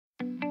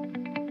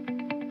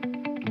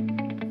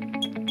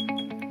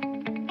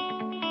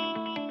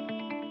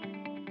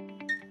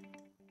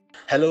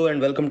Hello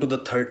and welcome to the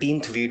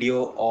 13th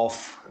video of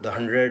the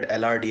 100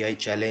 LRDI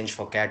challenge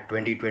for CAT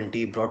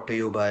 2020 brought to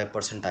you by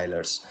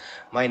Percentilers.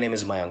 My name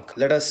is Mayank.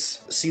 Let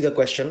us see the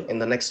question. In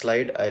the next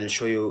slide, I'll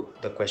show you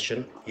the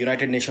question.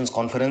 United Nations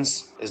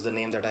Conference is the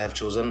name that I have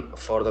chosen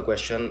for the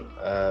question.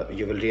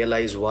 You will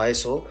realize why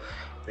so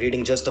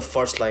reading just the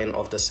first line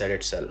of the set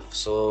itself.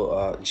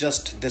 So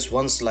just this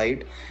one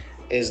slide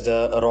is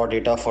the raw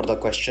data for the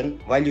question.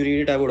 While you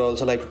read it, I would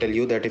also like to tell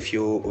you that if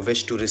you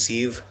wish to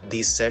receive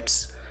these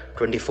sets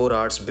 24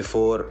 hours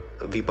before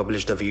we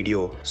publish the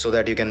video, so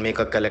that you can make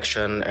a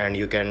collection and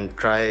you can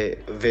try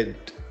with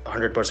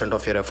 100%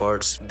 of your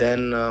efforts,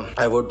 then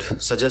I would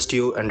suggest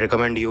you and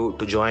recommend you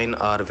to join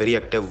our very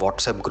active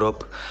WhatsApp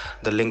group,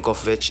 the link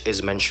of which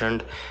is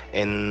mentioned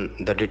in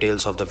the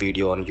details of the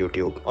video on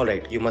YouTube.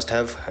 Alright, you must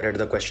have read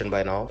the question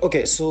by now.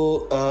 Okay,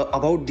 so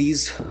about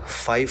these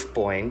 5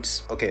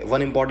 points, okay,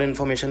 one important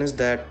information is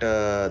that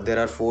there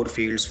are 4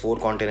 fields, 4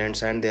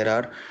 continents, and there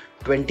are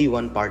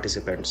 21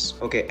 participants.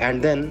 Okay,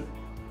 and then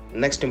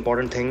next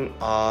important thing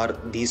are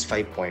these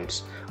 5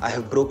 points. I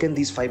have broken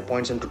these 5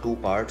 points into 2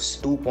 parts,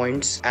 2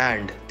 points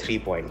and 3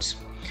 points.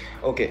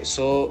 Okay,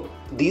 so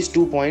these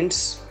 2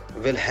 points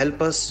will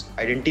help us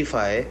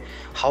identify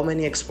how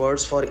many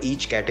experts for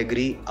each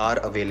category are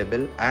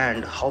available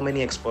and how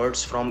many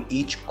experts from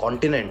each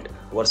continent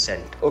were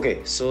sent.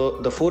 Okay, so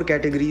the 4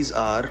 categories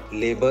are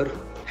labor,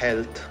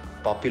 health,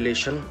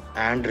 population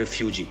and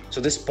refugee.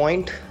 So this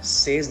point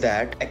says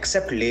that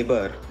except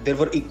labor, there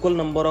were equal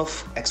number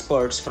of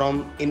experts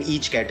from in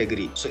each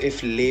category. So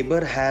if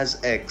labor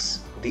has X,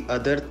 the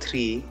other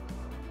 3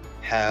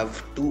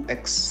 have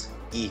 2X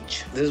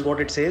each. This is what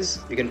it says.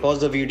 You can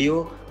pause the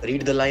video,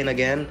 read the line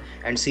again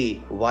and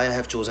see why I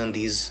have chosen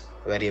these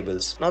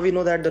variables. Now we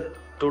know that the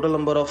total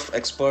number of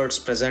experts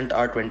present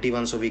are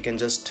 21, so we can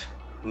just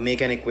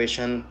make an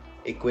equation,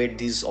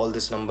 equate all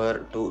this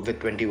number with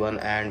 21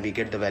 and we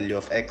get the value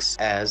of X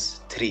as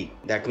 3.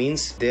 That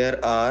means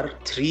there are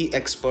 3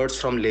 experts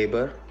from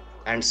labor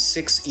and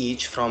 6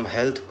 each from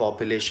health,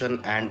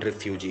 population and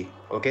refugee.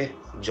 Okay,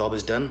 job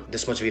is done.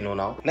 This much we know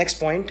now. Next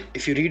point,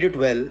 if you read it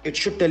well, it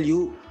should tell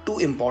you 2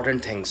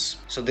 important things.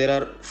 So there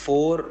are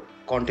 4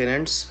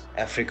 continents: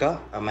 Africa,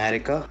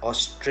 America,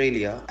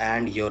 Australia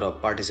and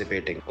Europe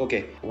participating.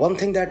 Okay, one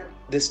thing that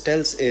this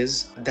tells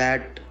is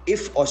that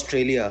if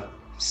Australia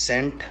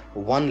sent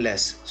 1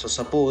 less, so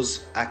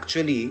suppose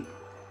actually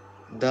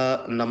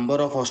the number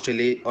of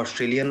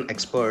Australian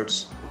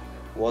experts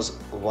was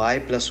Y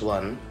plus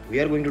 1, we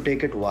are going to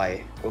take it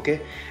Y.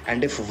 Okay,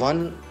 and if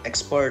 1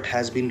 expert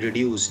has been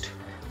reduced,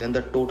 then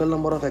the total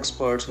number of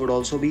experts would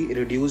also be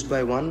reduced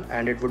by 1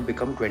 and it would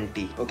become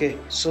 20. Okay,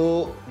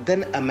 so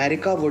then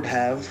America would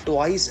have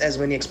twice as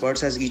many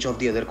experts as each of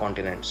the other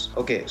continents.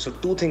 Okay, so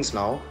 2 things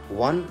now.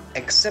 1,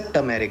 except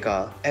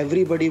America,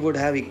 everybody would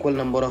have equal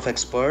number of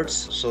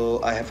experts.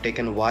 So I have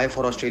taken Y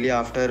for Australia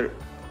after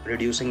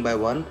reducing by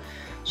 1.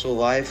 So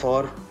Y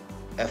for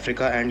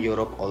Africa and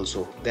Europe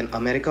also. Then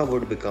America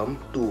would become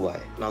 2Y.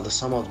 Now the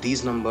sum of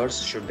these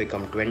numbers should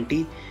become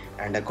 20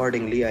 and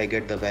accordingly I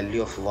get the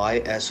value of Y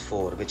as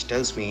 4, which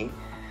tells me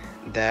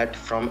that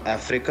from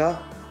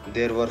Africa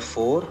there were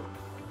 4,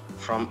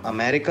 from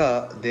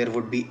America there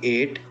would be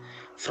 8,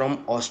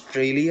 from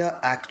Australia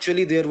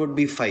actually there would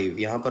be 5.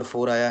 यहाँ पर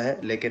 4 आया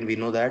है, लेकिन we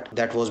know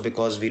that was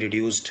because we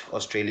reduced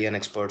Australian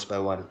experts by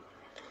 1.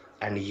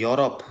 And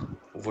Europe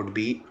would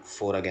be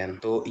 4 again.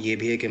 तो ये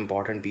भी एक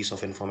important piece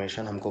of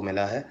information हमको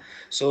मिला है.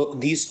 So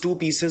these 2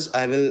 pieces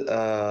I will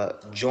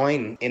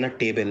join in a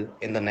table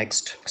in the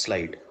next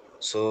slide.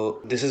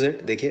 So this is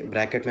it. देखिए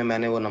bracket में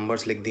मैंने वो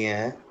numbers लिख दिए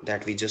हैं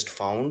that we just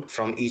found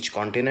from each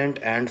continent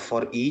and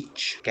for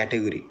each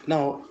category.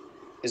 Now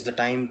is the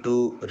time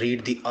to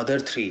read the other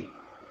 3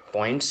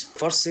 points.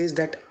 First says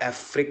that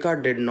Africa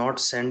did not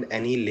send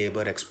any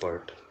labor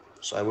expert.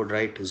 So I would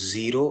write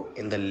 0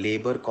 in the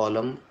labor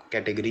column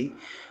category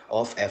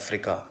of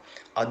Africa.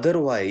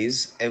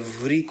 Otherwise,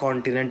 every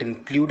continent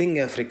including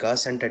Africa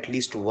sent at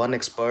least 1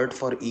 expert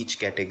for each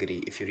category.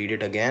 If you read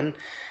it again,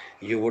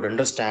 you would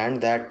understand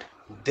that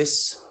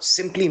this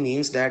simply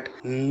means that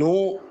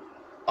no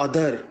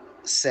other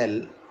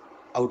cell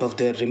out of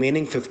the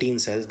remaining 15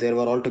 cells, there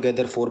were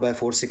altogether 4 by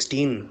 4,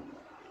 16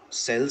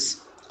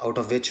 cells, out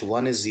of which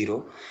 1 is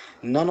 0.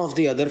 None of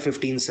the other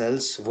 15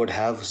 cells would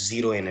have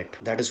 0 in it.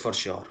 That is for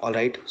sure.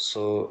 Alright,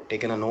 so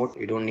taken a note.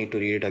 You don't need to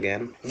read it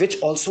again. Which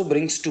also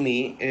brings to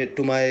me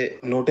to my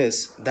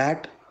notice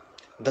that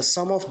the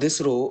sum of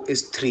this row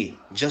is 3,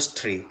 just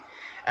 3.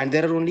 And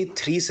there are only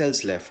 3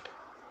 cells left.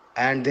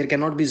 And there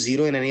cannot be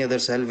 0 in any other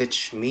cell,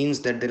 which means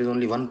that there is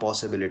only one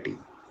possibility.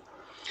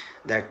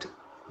 That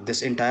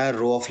this entire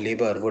row of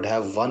labor would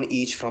have 1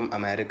 each from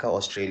America,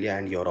 Australia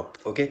and Europe.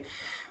 Okay,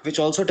 which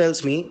also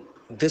tells me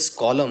this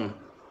column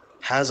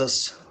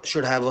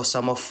should have a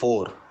sum of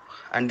 4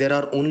 and there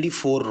are only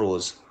 4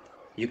 rows.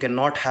 You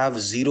cannot have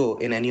 0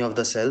 in any of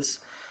the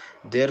cells.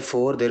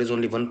 Therefore, there is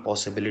only one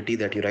possibility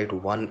that you write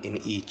 1 in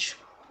each.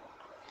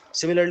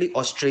 Similarly,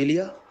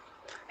 Australia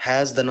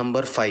has the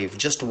number 5,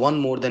 just 1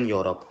 more than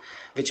Europe,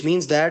 which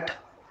means that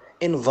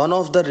in one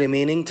of the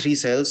remaining 3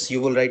 cells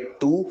you will write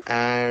 2,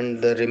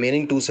 and the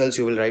remaining 2 cells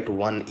you will write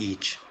 1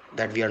 each.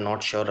 That we are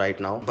not sure right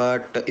now.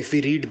 But if we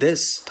read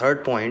this third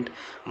point,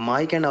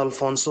 Mike and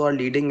Alfonso are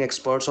leading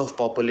experts of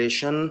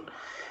population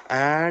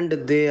and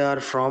they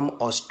are from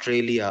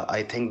Australia. I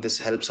think this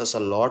helps us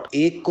a lot.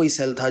 एक कोई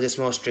cell था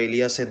जिसमें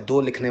Australia से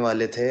 2 लिखने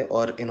वाले थे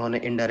और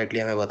इन्होंने इनडायरेक्टली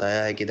हमें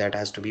बताया है कि that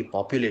has to be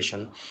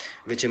population,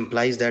 which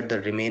implies that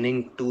the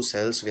remaining 2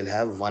 cells will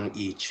have 1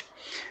 each.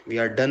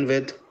 We are done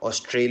with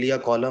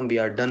Australia column, we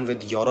are done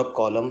with Europe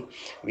column.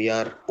 We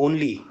are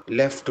only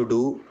left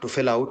to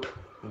fill out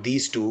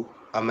these two,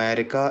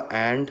 America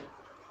and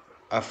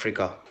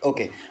Africa.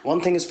 Okay,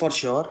 one thing is for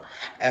sure,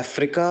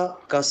 Africa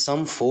का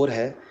sum 4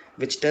 है,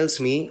 which tells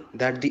me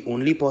that the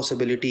only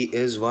possibility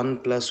is 1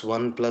 plus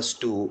 1 plus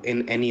 2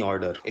 in any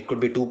order. It could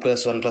be 2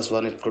 plus 1 plus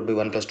 1, it could be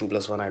 1 plus 2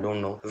 plus 1, I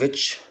don't know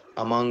which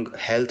among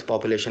health,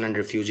 population and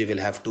refugee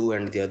will have 2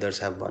 and the others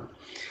have 1.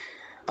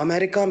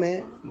 America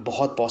में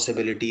बहुत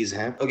possibilities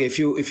हैं. Okay,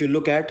 if you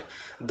look at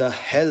the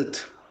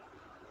health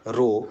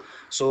row,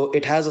 so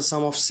it has a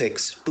sum of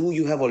 6. 2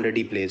 you have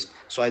already placed,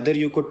 so either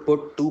you could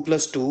put 2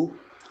 plus 2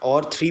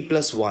 or 3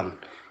 plus 1,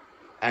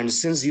 and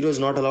since 0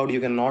 is not allowed, you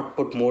cannot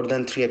put more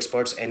than 3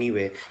 experts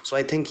anyway. So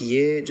I think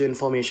ये जो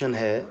information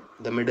है,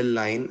 the middle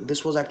line,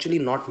 this was actually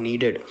not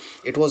needed,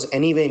 it was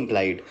anyway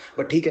implied,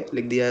 but ठीक है,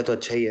 लिख दिया है तो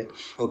अच्छा ही है.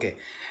 Okay,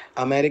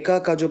 अमेरिका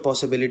का जो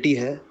possibility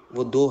है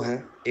वो 2 हैं.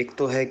 एक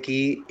तो है कि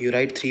you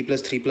write 3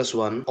 plus 3 plus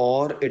 1,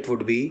 और it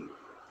would be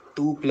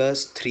 2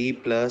 plus 3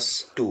 plus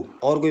 2,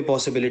 और कोई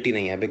पॉसिबिलिटी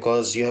नहीं है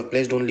because you have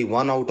placed only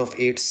 1 out of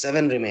 8,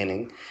 7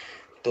 remaining,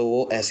 तो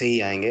वो ऐसे ही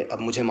आएंगे. अब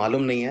मुझे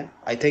मालूम नहीं है.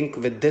 I think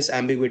with this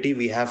ambiguity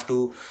we have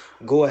to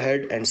go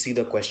ahead and see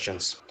the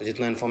questions. तो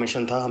जितना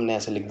इन्फॉर्मेशन था हमने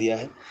ऐसे लिख दिया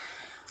है.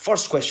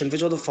 First question,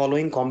 which of the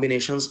following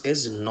combinations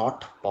is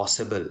not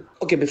possible?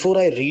 Okay, before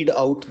I read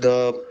out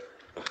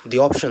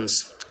the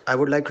options, I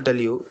would like to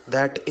tell you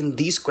that in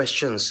these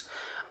questions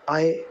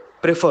I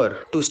prefer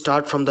to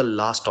start from the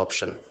last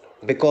option,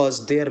 because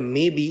there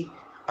may be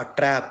a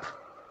trap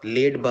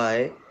laid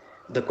by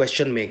the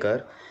question maker.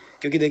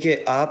 क्योंकि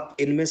देखिए, आप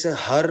इनमें से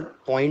हर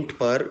point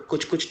पर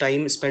कुछ कुछ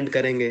time spend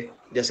करेंगे.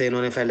 जैसे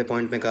इन्होंने पहले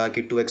पॉइंट में कहा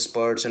कि 2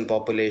 experts in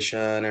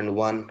population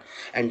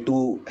and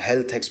 2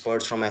 health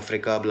experts from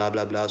Africa, blah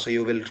blah blah. So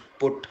you will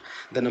put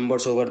the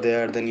numbers over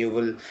there, then you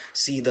will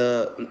see the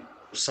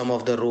some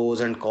of the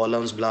rows and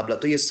columns, blah blah.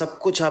 तो ये सब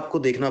कुछ आपको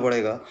देखना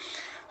पड़ेगा.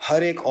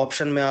 हर एक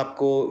option में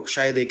आपको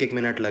शायद 1-1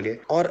 मिनट लगे.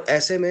 और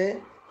ऐसे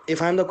में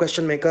if I am the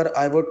question maker,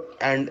 I would,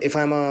 and if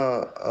I am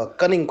a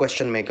cunning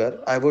question maker,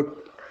 I would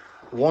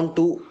want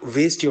to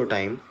waste your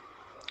time.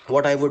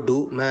 What I would do,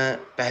 मैं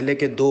पहले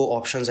के 2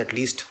 ऑप्शंस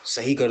एटलीस्ट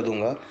सही कर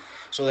दूंगा,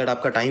 सो दैट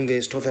आपका time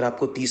waste हो, फिर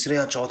आपको तीसरे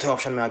या चौथे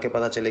ऑप्शन में आके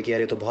पता चले कि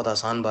यार ये तो बहुत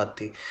आसान बात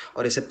थी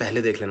और इसे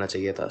पहले देख लेना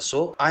चाहिए था.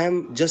 सो I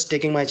am just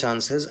taking my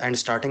chances and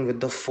starting with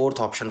the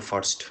 4th option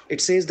first.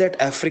 It says that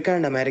Africa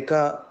and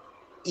America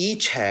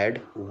each had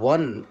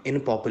 1 in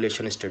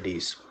population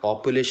studies.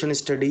 Population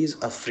studies,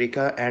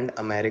 Africa and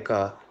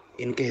America,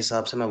 इनके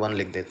हिसाब से मैं 1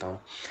 लिख देता हूँ.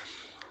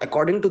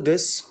 According to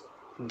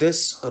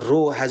this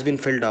row has been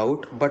filled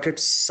out, but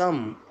its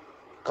sum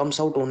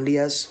comes out only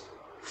as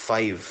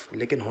 5,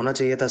 लेकिन होना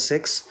चाहिए था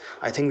 6.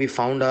 I think we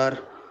found our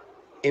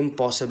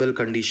impossible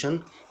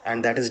condition,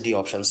 and that is D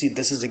option. See,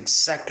 this is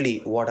exactly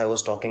what I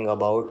was talking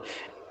about.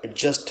 It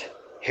just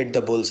hit the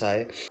bull's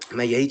eye.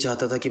 मैं यही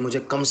चाहता था कि मुझे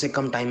कम से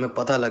कम टाइम में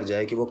पता लग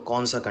जाए कि वो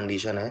कौन सा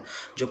कंडीशन है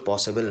जो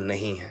पॉसिबल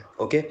नहीं है.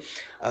 Okay,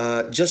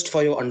 just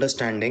for your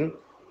understanding,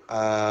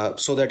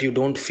 so that you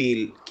don't feel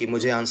कि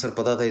मुझे आंसर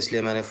पता था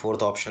इसलिए मैंने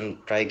 4th ऑप्शन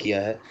ट्राई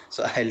किया है.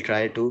 So I'll try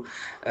to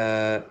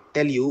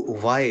tell you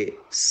why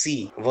C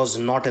was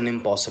not an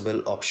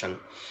impossible option.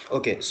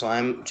 Okay, so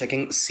I'm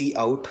checking C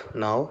out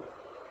now.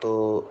 तो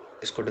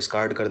इसको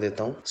डिस्कार्ड कर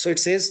देता हूँ. So it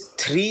says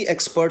 3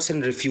 experts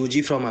in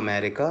refugee from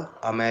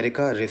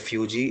America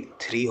refugee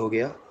 3 हो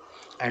गया,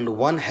 and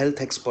 1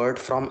 health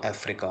expert from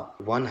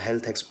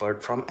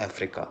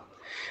Africa.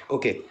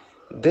 Okay,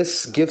 this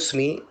gives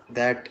me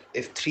that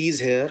if 3 is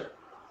here,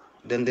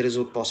 then there is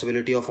a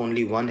possibility of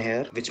only 1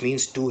 here, which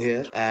means 2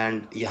 here,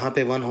 and यहाँ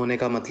पे 1 होने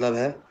का मतलब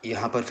है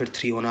यहाँ पर फिर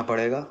 3 होना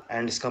पड़ेगा,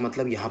 and इसका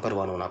मतलब यहाँ पर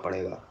 1 होना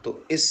पड़ेगा. तो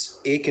इस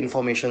एक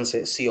इन्फॉर्मेशन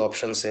से, C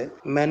ऑप्शन से,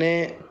 मैंने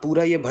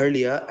पूरा ये भर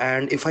लिया,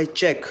 and if I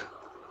check,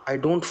 I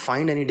don't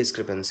find any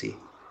discrepancy.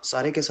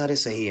 सारे के सारे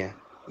सही हैं.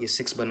 ये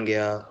 6 बन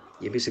गया,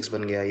 ये भी 6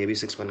 बन गया, ये भी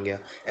 6 बन गया.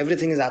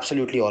 Everything is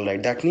absolutely all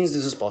right. That means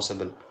this is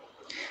possible.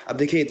 अब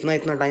देखिए,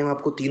 इतना टाइम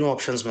आपको तीनों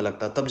ऑप्शंस में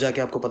लगता है, तब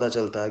जाके आपको पता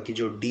चलता है कि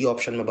जो डी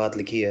ऑप्शन में बात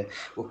लिखी है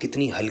वो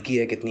कितनी हल्की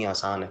है, कितनी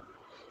आसान है.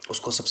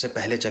 उसको सबसे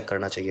पहले चेक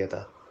करना चाहिए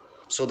था,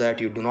 so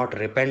that you do not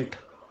repent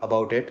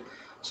about it.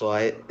 So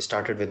I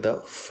started with the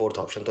 4th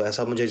option. तो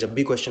ऐसा मुझे जब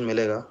भी क्वेश्चन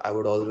मिलेगा, I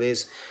would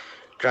always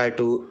try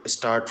to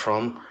start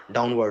from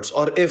downwards,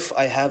 और if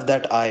I have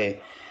that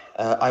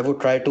I would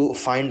try to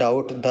find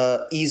out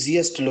the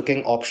easiest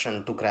looking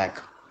option to crack.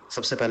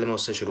 सबसे पहले मैं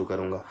उससे शुरू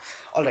करूँगा.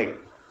 All right,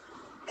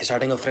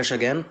 starting afresh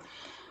again.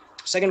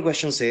 Second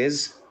question says,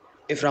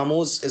 if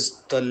Ramos is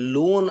the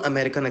lone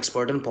American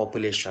expert in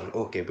population.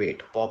 Okay,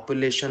 wait,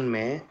 population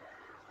में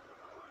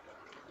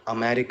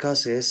America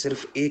से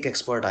सिर्फ एक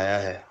एक्सपर्ट आया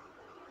है,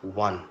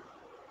 one,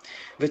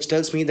 which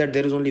tells me that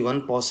there is only one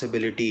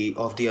possibility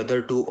of the other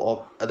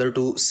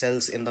two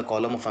cells in the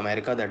column of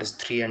America, that is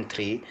 3 and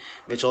 3,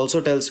 which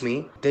also tells me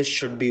this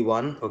should be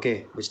 1,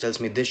 okay, which tells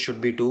me this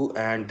should be 2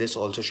 and this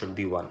also should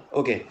be 1.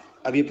 Okay,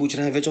 अब ये पूछ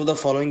रहे हैं which of the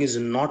following is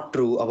not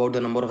true about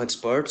the number of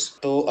experts.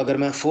 तो अगर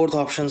मैं fourth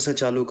option से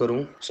चालू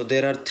करूं, so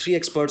there are 3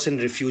 experts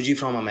in refugee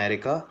from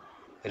America.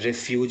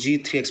 refugee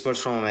 3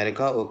 experts from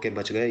America, okay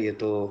बच गए, ये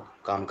तो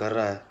काम कर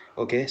रहा है.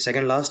 Okay,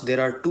 second last,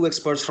 there are 2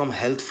 experts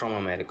from health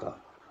from America.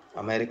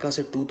 America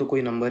से 2 तो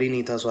कोई नंबर ही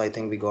नहीं था, सो I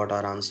think we got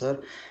our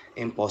answer.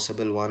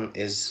 Impossible one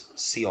is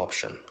C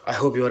option. I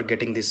hope you are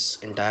getting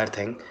this entire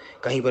thing.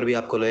 कहीं पर भी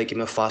आपको लगे कि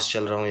मैं फास्ट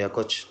चल रहा हूँ या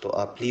कुछ, तो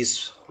आप प्लीज़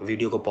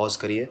वीडियो को पॉज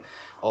करिए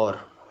और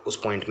उस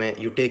पॉइंट में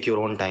you take your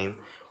own time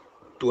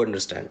to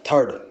understand.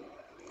 Third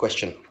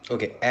question.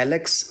 Okay,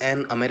 Alex,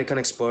 an American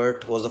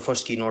expert, was the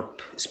first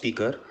keynote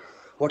speaker.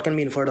 What can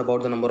be inferred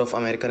about the number of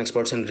American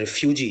experts in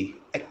refugee,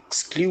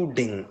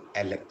 excluding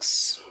Alex?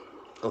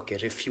 Okay,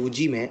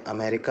 refugee में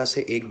America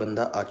से एक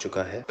बंदा आ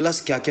चुका है, plus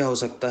क्या क्या हो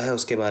सकता है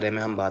उसके बारे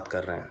में हम बात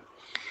कर रहे हैं.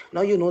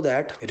 Now you know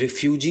that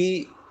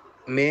refugee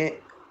में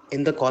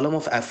in the column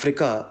of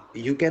Africa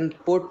you can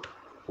put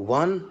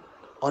 1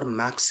 और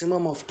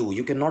maximum of 2,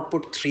 you can not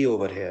put 3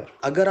 over here.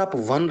 अगर आप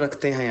 1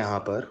 रखते हैं यहाँ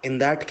पर, in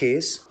that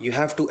case you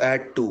have to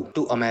add 2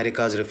 to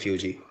America's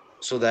refugee,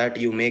 so that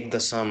you make the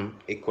sum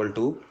equal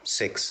to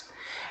 6.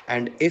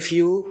 And if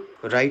you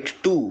write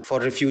 2 for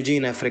refugee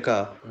in Africa,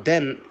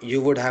 then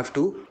you would have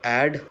to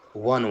add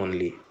 1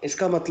 only.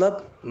 इसका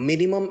मतलब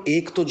minimum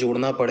 1 तो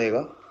जोड़ना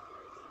पड़ेगा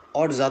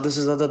और ज़्यादा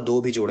से ज़्यादा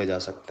 2 भी जोड़े जा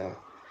सकते हैं,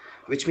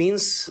 which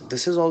means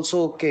this is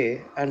also okay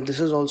and this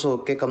is also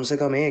okay. कम से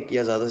कम 1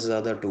 या ज़्यादा से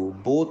ज़्यादा 2,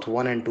 both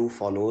 1 and 2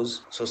 follows.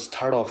 So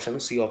third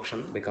option, C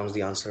option, becomes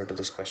the answer to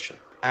this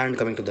question.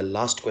 And coming to the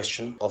last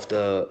question of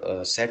the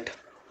set,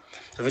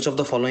 which of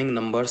the following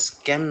numbers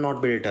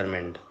cannot be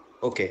determined?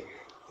 Okay,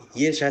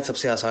 ये शायद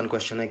सबसे आसान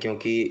question है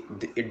क्योंकि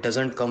it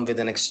doesn't come with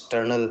an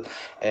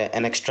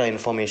extra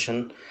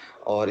information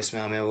और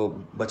इसमें हमें वो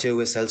बचे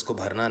हुए सेल्स को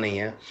भरना नहीं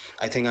है.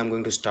 I think I am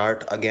going to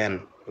start again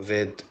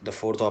with the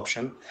fourth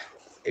option.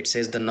 It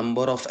says the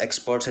number of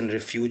experts in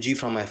refugee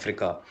from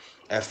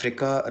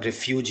Africa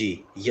refugee.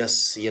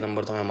 Yes, ये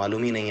नंबर तो हमें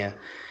मालूम ही नहीं है,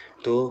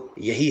 तो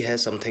यही है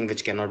something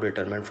which can not be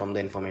determined from the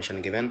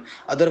information given.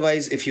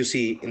 Otherwise if you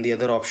see in the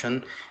other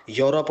option,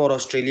 Europe और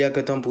ऑस्ट्रेलिया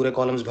के तो हम पूरे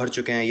कॉलम्स भर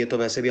चुके हैं, ये तो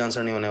वैसे भी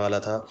आंसर नहीं होने वाला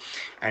था.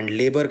 एंड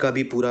लेबर का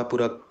भी पूरा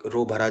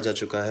रो भरा जा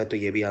चुका है, तो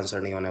ये भी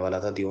आंसर नहीं होने वाला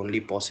था. The only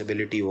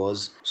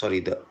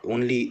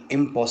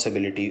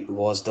impossibility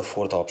was the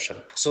fourth option.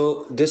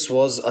 So this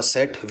was a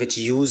set which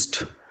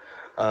used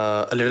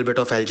a little bit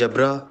of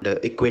algebra, the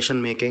equation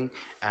making,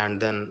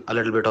 and then a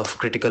little bit of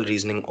critical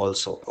reasoning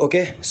also.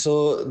 Okay, so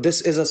this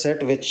is a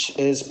set which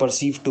is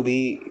perceived to be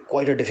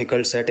quite a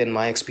difficult set in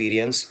my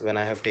experience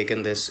when I have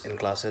taken this in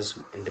classes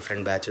in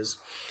different batches.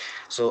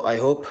 So I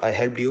hope I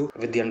helped you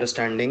with the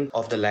understanding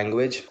of the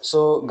language.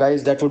 So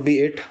guys, that would be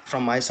it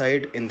from my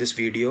side in this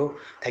video.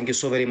 Thank you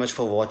so very much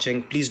for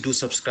watching. Please do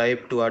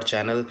subscribe to our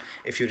channel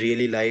if you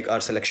really like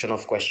our selection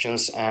of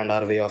questions and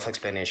our way of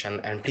explanation,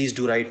 and please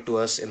do write to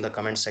us in the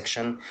comment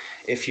section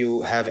if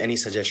you have any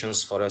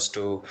suggestions for us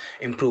to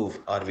improve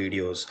our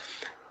videos.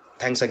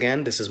 Thanks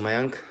again. This is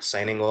Mayank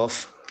signing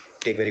off.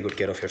 Take very good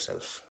care of yourself.